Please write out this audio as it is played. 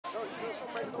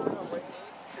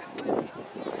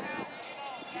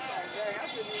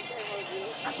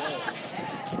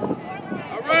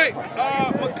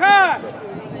right, Makai.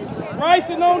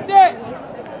 Bryson on deck.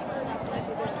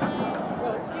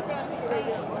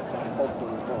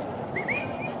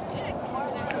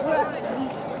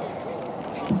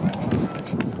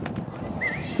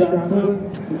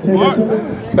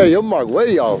 Hey, your mark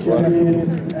way off, bro.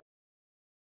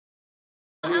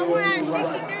 I went at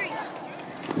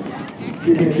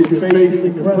 63. Get your face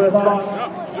in the press box.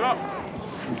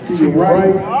 To your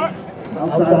right,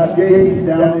 outside the gate,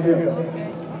 down the hill.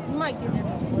 You might get there.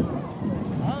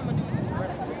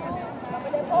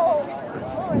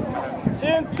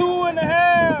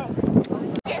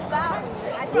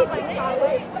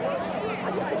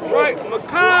 10-2.5. Right,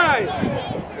 Makai.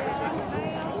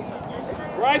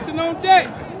 Bryson on deck.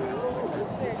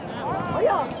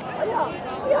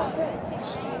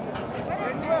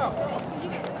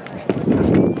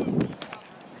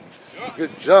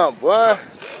 Good jump, boy.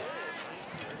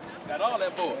 Got all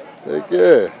that boy. They're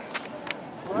good.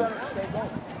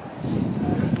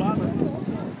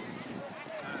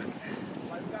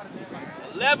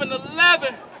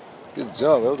 11-11. Good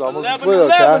jump. It was almost 11, 12,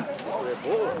 Kai.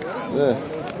 Yeah.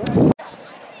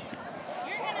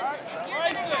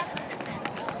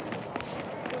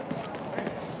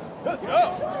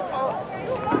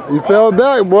 You fell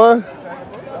back, boy.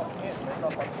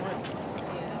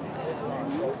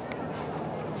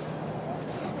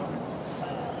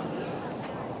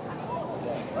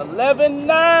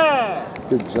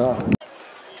 Good job.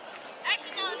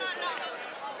 Actually, no.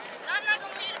 I'm not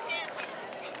going to leave the pants.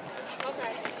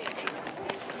 Okay.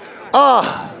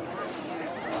 Ah!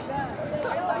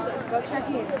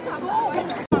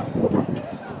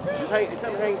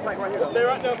 Hang tight right here. Stay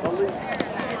right there.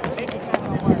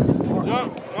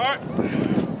 Jump. All right.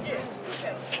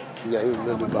 Yeah, he was a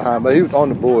little bit behind, but he was on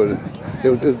the board.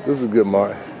 This is a good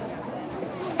mark.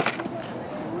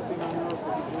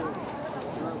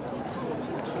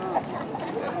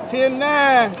 Ten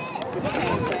 9.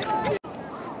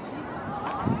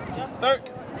 Third.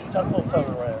 Tuck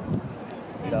around.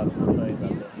 Get out of the thing out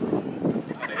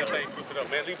there. Twist it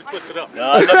up, man. Leave it twisted up.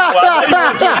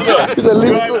 He said,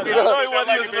 leave it twisted up.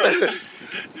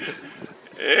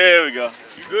 There we go.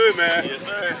 You good, man? Yes,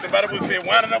 sir. Somebody was saying,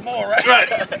 wind it up more, right? Right.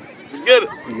 You get it.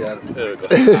 You got it. There we go.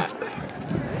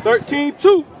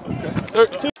 13-2.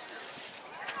 13.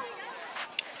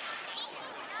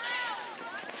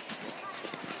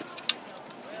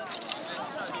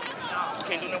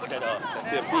 Can't do nothing with that. That's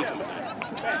 17 coming down.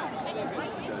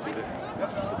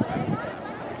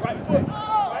 Right foot.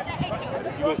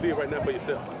 You're going to see it right now for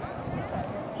yourself.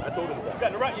 I told him about it. You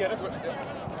got the right? Yeah, that's right.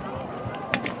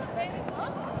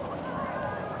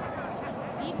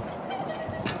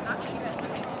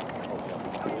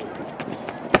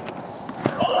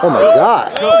 Oh my God.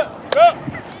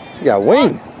 She got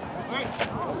wings.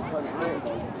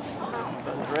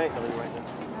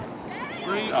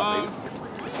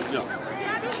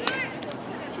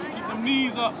 Keep them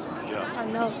knees up. I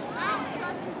know.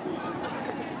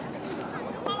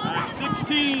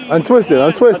 16. Untwisted.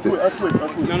 No. Twist. Man, I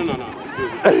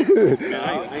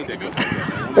ain't that good.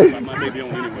 My baby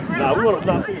on anyway. Nah, we want to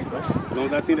not see this, man. As long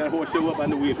as I seen that horse show up, I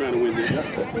knew we were trying to win this.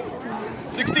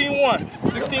 16-1.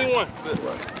 16-1. Good.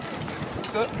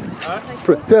 All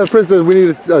right. Tell Princess we need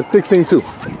a 16-2.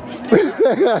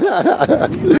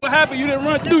 What happened? You didn't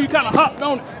run through. You kind of hopped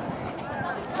on it.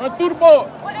 Run through the board.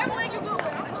 Whatever way you go.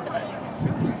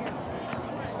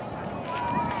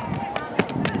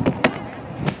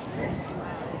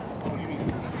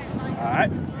 All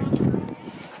right.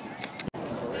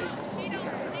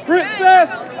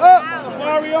 Princess up.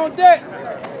 Safari on deck.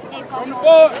 On the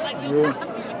board.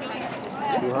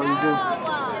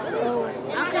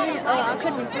 I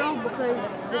couldn't throw because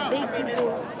the big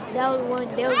people, that was one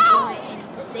they was going, and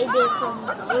they did from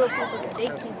the little people to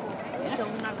big people. So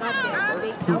when I got there, the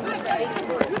big people.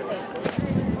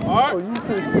 All right.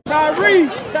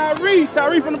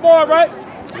 Tyree from the board, right?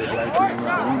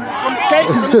 From the tape.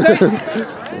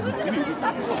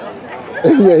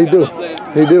 Yeah, he do.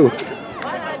 He do.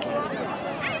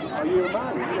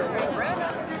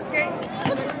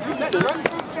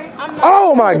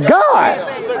 Oh my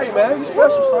God! Hey, man, you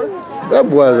special, sir. That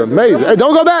was amazing. Hey,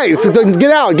 don't go back.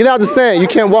 Get out. Get out the sand. You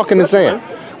can't walk in the sand.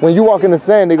 When you walk in the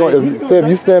sand, they're going to, if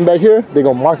you stand back here, they're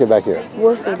going to mark it back here.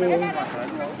 What's the deal?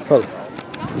 Oh.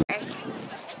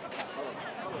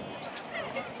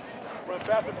 Run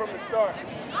faster from the start.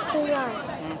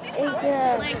 Is the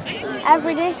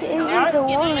after this isn't the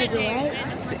 100, right?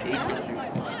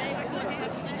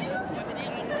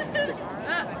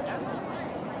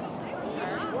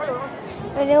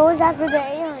 But it was after the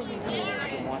 800.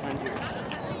 100.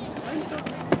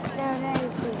 No, that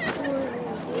is the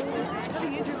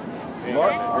 400.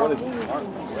 What is it?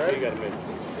 You got to make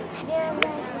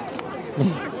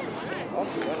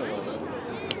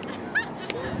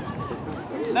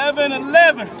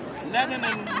 11-11. 11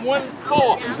 and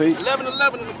 1-4.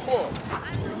 11-11 in the fourth.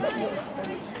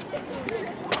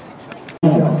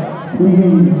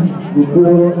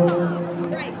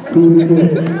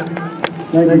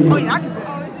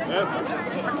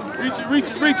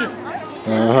 Reach it.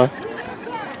 Uh-huh.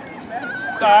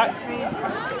 Side.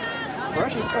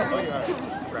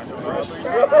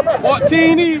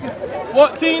 14 even.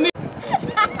 14 even.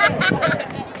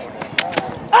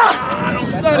 Don't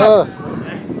stutter.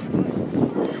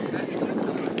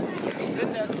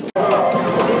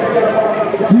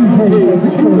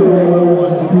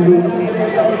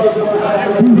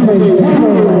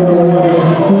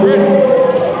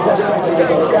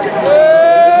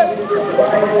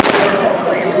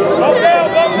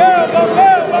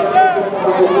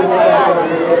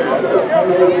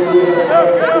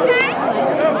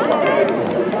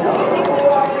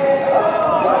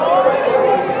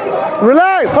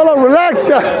 Relax, hold on, relax,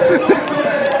 guys.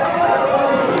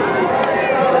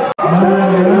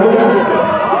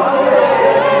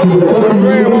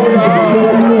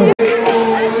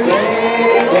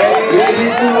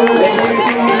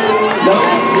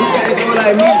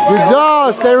 Good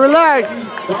job, stay relaxed.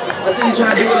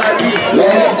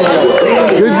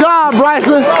 Good job,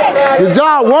 Bryson. Good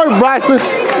job, work, Bryson.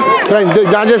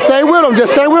 Just stay with him.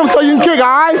 Just stay with him so you can kick, all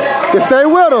right? Just stay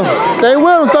with him. Stay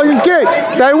with him so you can kick.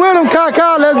 Stay with him,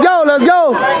 Kyle. Let's go, let's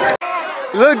go.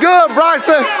 Look good,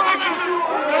 Bryson.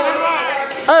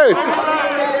 Hey,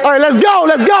 all right, let's go,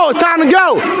 let's go. It's time to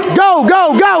go. Go,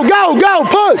 go, go, go, go.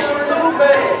 Push.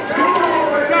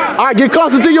 All right, get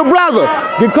closer to your brother.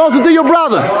 Get closer to your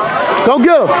brother. Go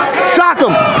get him. Shock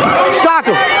him. Shock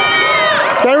him.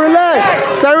 Stay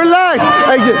relaxed. Stay relaxed.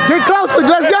 Hey, get closer.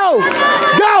 Let's go.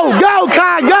 Go, go,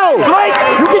 Kai, go. Blake,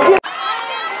 you can get.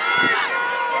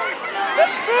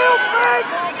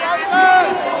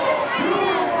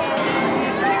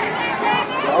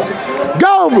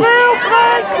 Go.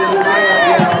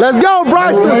 Let's go,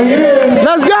 Bryson.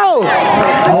 Let's go.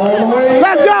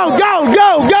 Let's go. Go,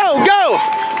 go, go, go.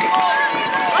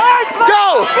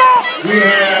 Go.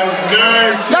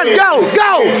 Let's go.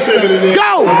 Go.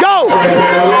 Go, go.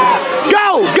 Go,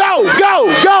 go, go,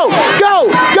 go, go,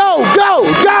 go, go,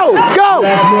 go, go.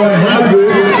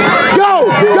 Go,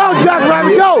 go,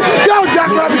 Jackrabbit, go. Go,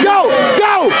 Jackrabbit, go.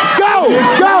 Go, go,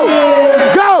 go,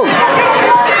 go.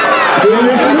 We're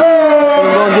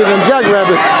gonna get them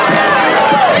Jackrabbit.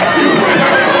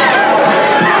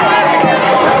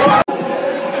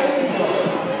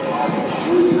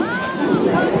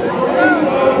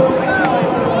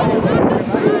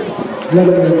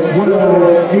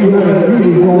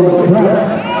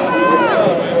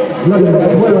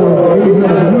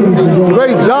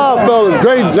 Great job, fellas.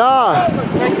 Great job.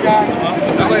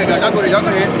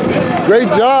 Great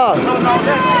job.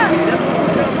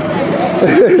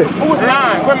 Who was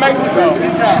 9? Where Mexico?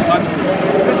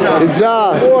 Good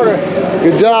job.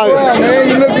 Good job. Yeah, man,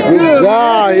 you looking good. Good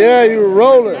job. Yeah, you were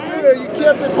rolling. Yeah, you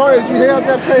kept it pace. You held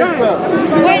that pace up.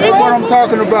 That's what I'm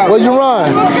talking about. What'd you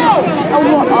run?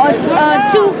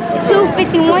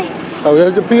 251. Oh,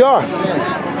 that's your PR.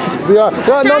 PR. No.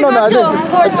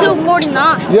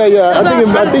 249. Yeah. I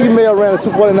think you may have ran a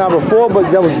 249 before, but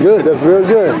that was good. That's real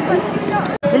good.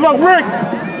 Good luck, Rick.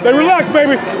 Stay relaxed,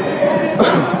 baby.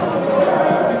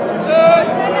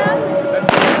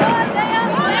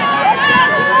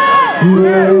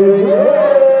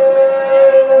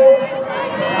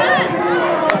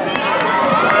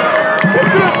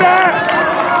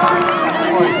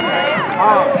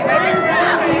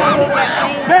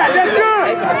 That's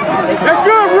good. That's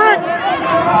good, Rick.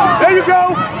 There you go.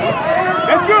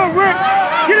 That's good, Rick.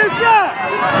 Get inside.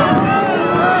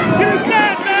 Get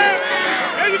inside, man.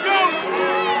 There you go.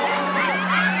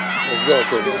 Let's go,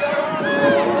 Timmy.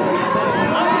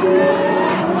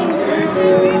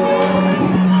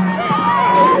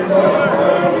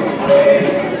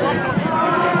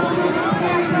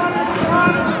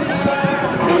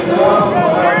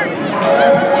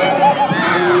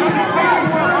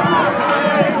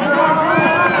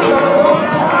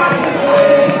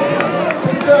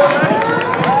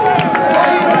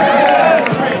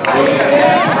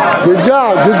 Good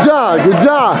job, good job, good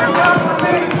job.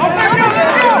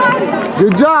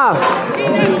 Good job.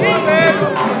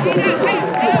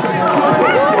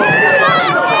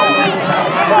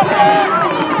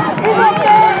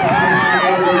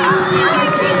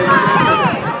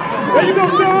 There you go,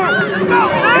 John.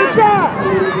 Inside.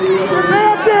 Stay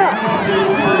up there.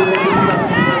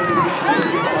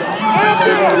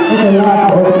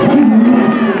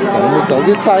 Don't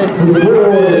get tight. Stay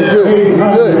good.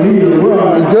 You're good.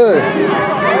 You're good.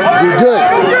 You're good.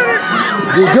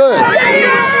 You're good.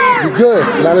 You're good.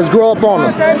 Now let's grow up on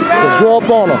them. Let's grow up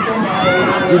on them.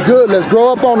 You're good. Let's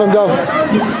grow up on them, though.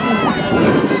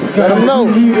 Let them know.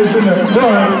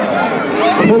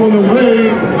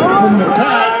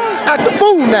 Act the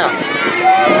fool now.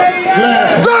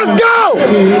 Let's go!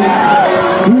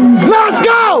 Let's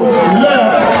go!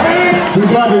 Let's go!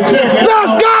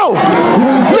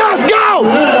 Let's go!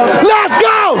 Let's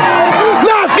go! Let's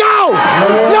go! Let's go!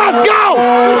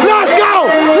 Let's go! Let's go!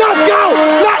 Let's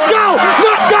go!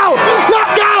 Let's go!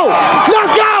 Let's go!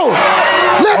 Let's go!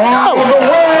 Let's go!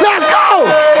 Let's go!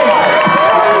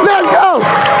 Let's go!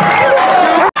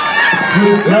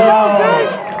 Let's go,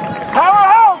 Zeke! Power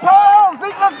home,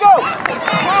 Zeke, let's go!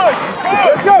 Good, good!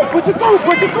 Let's go, put your through,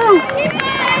 put your through!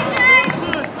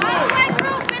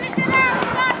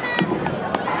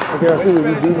 Okay, I see we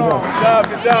beat him. Good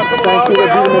job, come on, Beat him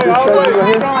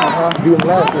right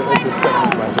last year.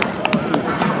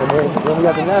 And then when we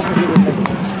got the national team,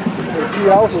 he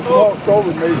also stole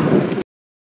with me.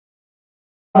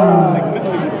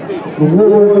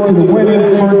 Reward to the winning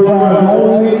first prize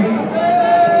only.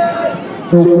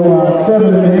 So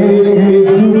 7 and 8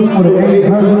 group for the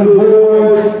 800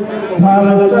 boys.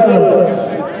 Tyler Sellers.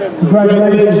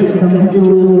 Congratulations, coming to the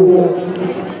reward.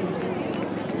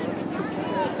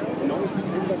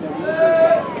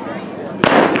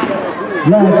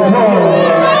 Last call.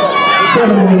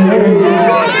 7 and 8.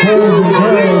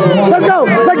 Let's go!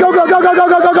 Let's go! Go! Go! Go! Go!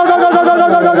 Go! Go! Go! Go!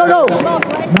 Go! Go! Go! Go!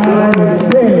 9 and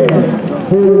 10.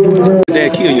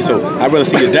 Dad kill you, so I'd rather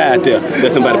see you die out there than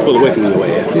somebody pull away from your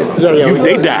ass.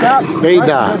 They die. They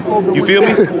die. You feel me?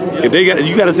 If they got,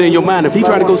 you got to say in your mind, if he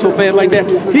try to go so fast like that,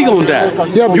 he gonna die.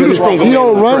 Yeah, you the stronger he man don't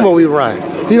on the run track. what we run.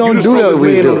 He don't You the do that strongest what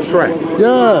we man do. on the track.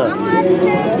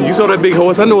 Yeah. You saw that big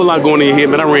horse. I know a lot going in here,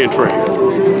 man. I ran track.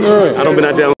 Yeah. I don't been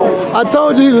out there. I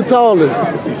told you he the tallest.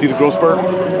 You see the growth spurt?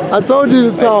 I told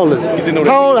you the tallest. You didn't know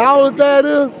that. How old that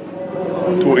is?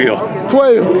 12.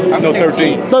 12. No,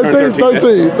 13. 13.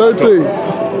 13.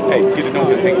 Hey, get to know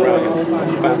him, hang around him.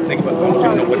 Think about it. I want you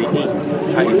to know what he eat,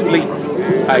 how he sleep,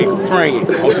 how he train. I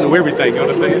want you to know everything, you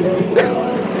understand?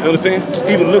 You understand?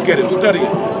 Even look at him, study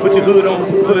him. Put your hood on,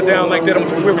 put it down like that. I want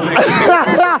you to know everything.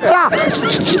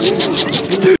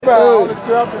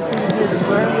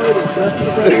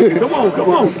 Come on, come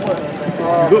on.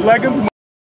 Look like him.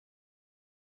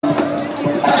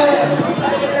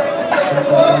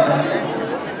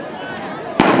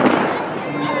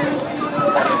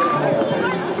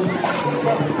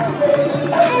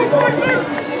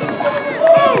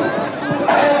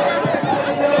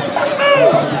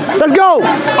 Let's go!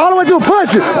 All the way through.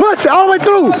 Push it. Push it. All the way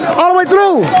through. All the way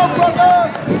through.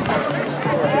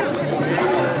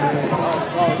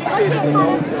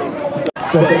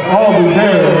 All be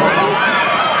there.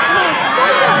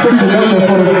 6 number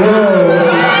for the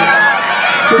girls.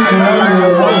 6 number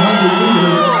 100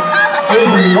 meters.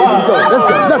 Let's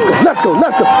go. Let's go. Let's go.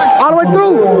 Let's go. All the way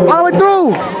through. All the way through.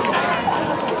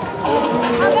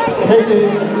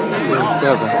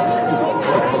 7.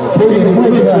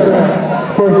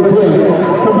 First place.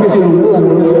 Come get your reward.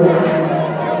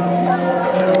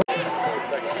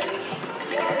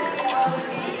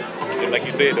 Like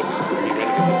you said, though.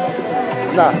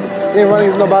 Nah, he ain't running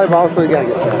against nobody, but also he gotta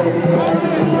get fast.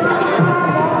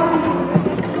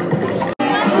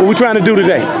 What we trying to do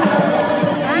today?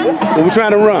 What we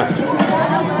trying to run?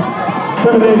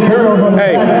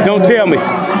 Hey, don't tell me.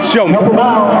 Show me. Let's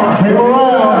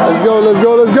go, let's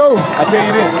go, let's go. I tell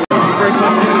you this. Break my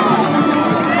team.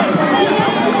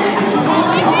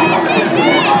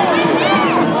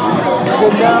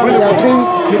 Down, we got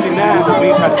 59, but we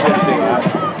ain't trying to take the thing out.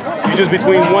 You just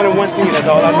between 1 and 1 team, that's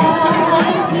all I need.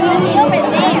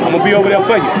 I'm gonna be over there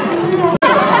for you.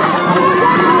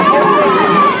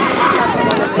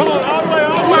 Come on, all the way,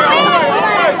 all the way,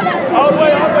 all the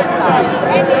way, all the way, all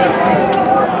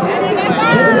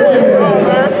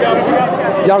the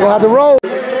way. Y'all gonna have to roll.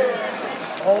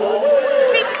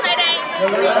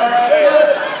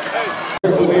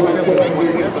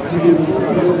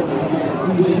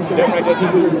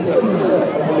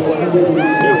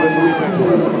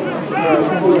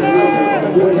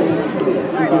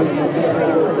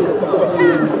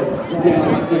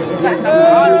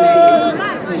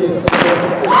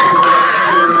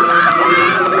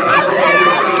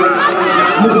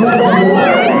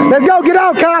 Let's go, get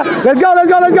out, Kai. Let's go, let's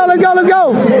go, let's go, let's go, let's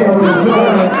go.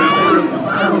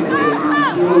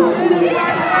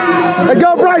 Let's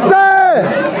go, Bryson.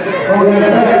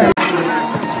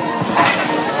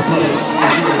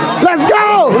 Let's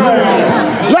go.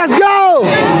 Let's go.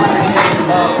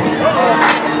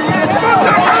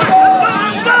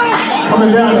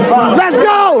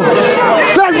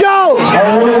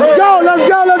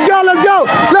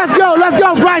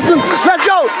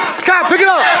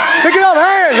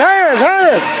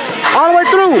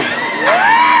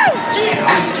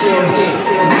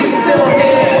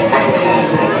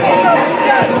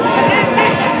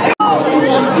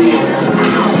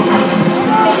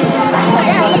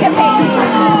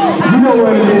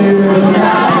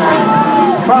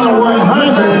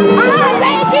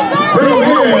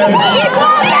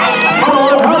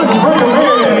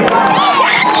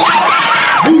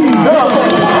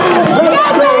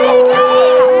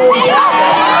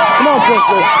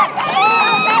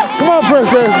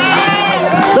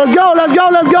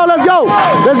 let's go, let's go.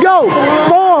 Let's go.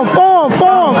 Form.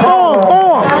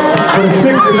 For the 6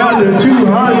 and under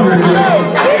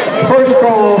 200. First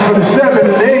call for the 7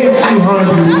 and 8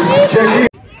 200. Check in.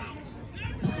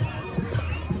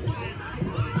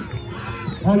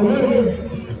 On the way.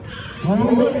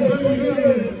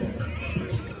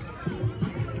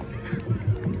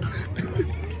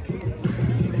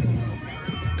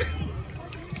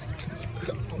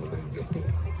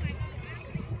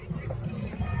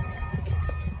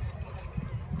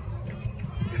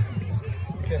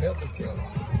 Can't help myself.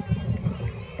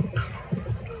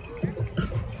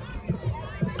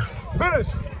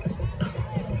 Finish.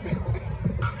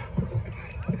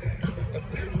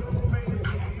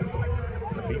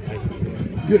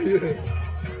 Yeah.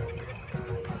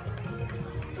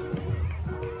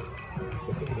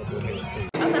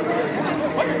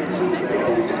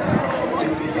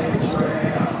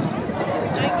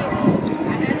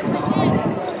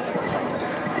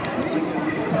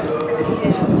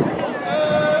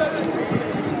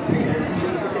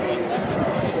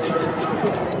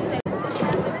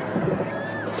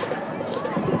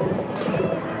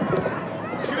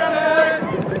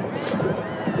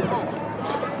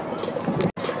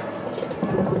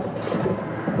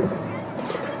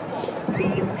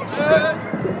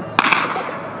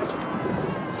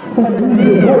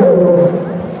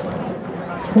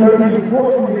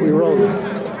 We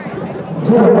rolling.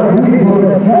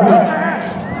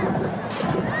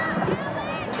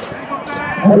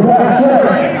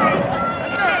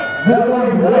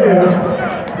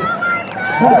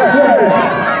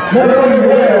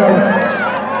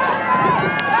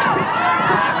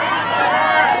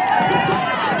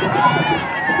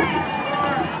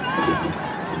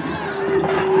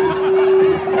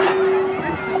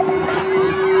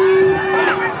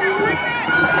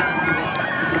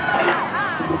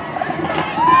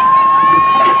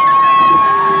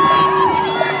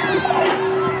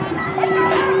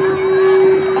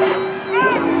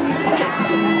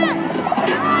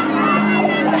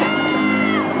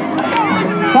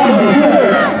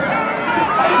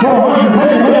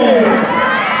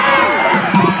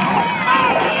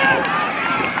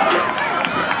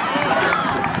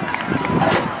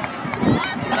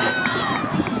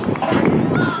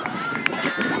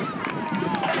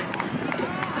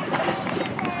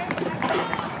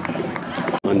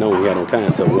 Unknown, he had no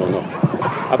time, so we don't know.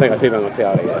 I think I'm gonna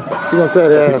tear their ass up. He gonna tear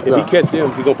their ass If up. he catch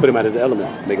him, he gonna put him out his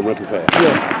element, make him run too fast.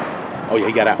 Yeah. Oh yeah,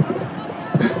 he got out.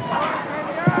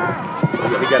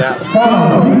 Yeah, he got out.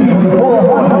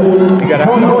 He got out.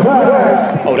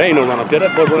 Oh, they ain't no run up there.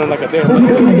 That boy running like a damn.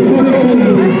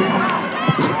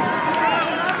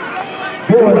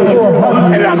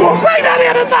 Hey, I'm going crazy out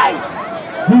here tonight.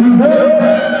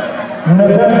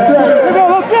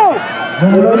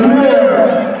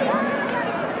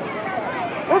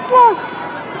 Let's go.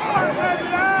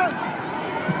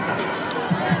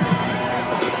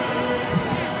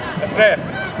 That's nasty.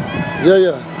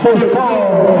 Yeah.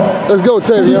 Let's go,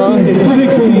 Tavion.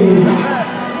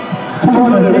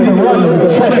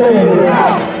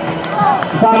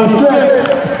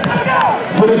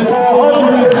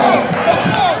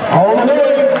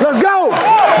 Let's go.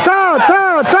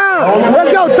 Time. Let's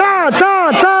go, time.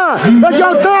 Let's go,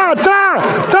 time.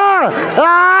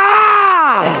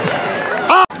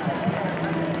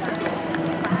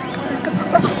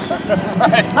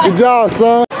 Good job,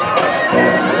 son.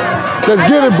 Let's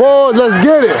get it, boys. Let's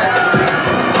get it.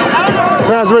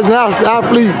 Parents Racing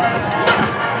Athlete.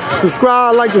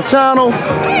 Subscribe, like the channel.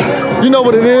 You know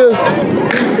what it is.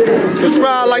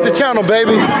 Subscribe, like the channel,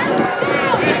 baby.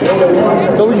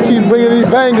 So we can keep bringing these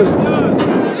bangers.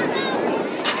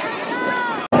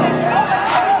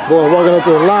 Boy, walking up to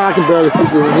the line, I can barely see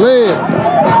through the lens.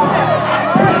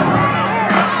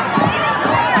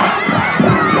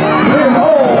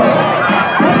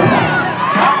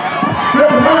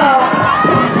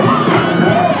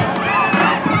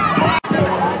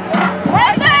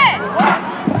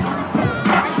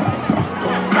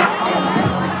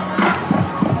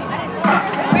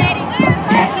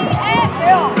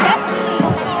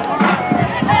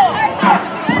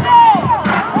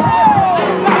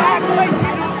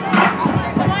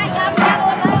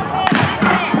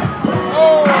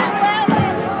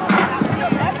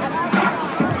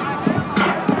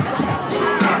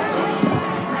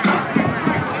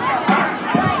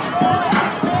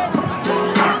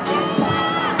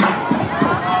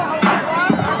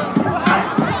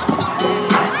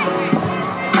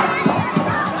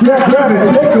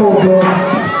 Takeover.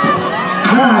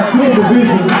 9-10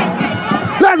 division.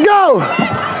 Let's go!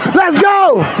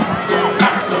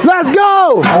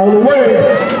 All the way.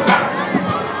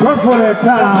 Run for that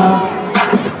time.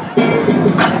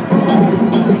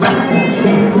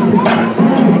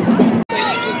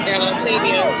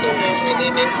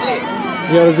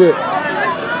 Yeah, that's it.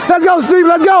 Let's go, Steve.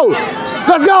 Let's go.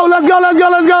 Let's go. Let's go. Let's go.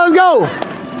 Let's go. Let's go.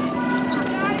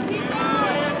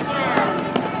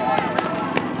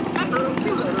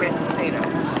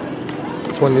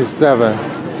 $27.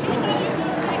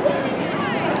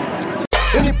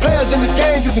 Any players in the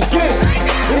game, you can get it.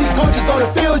 Any coaches on the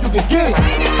field, you can get it.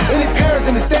 Any parents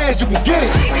in the stands, you can get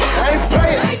it. I ain't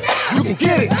playing, you can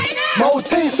get it. My whole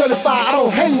team certified, I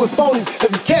don't hang with phonies.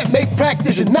 If you can't make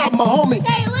practice, you're not my homie.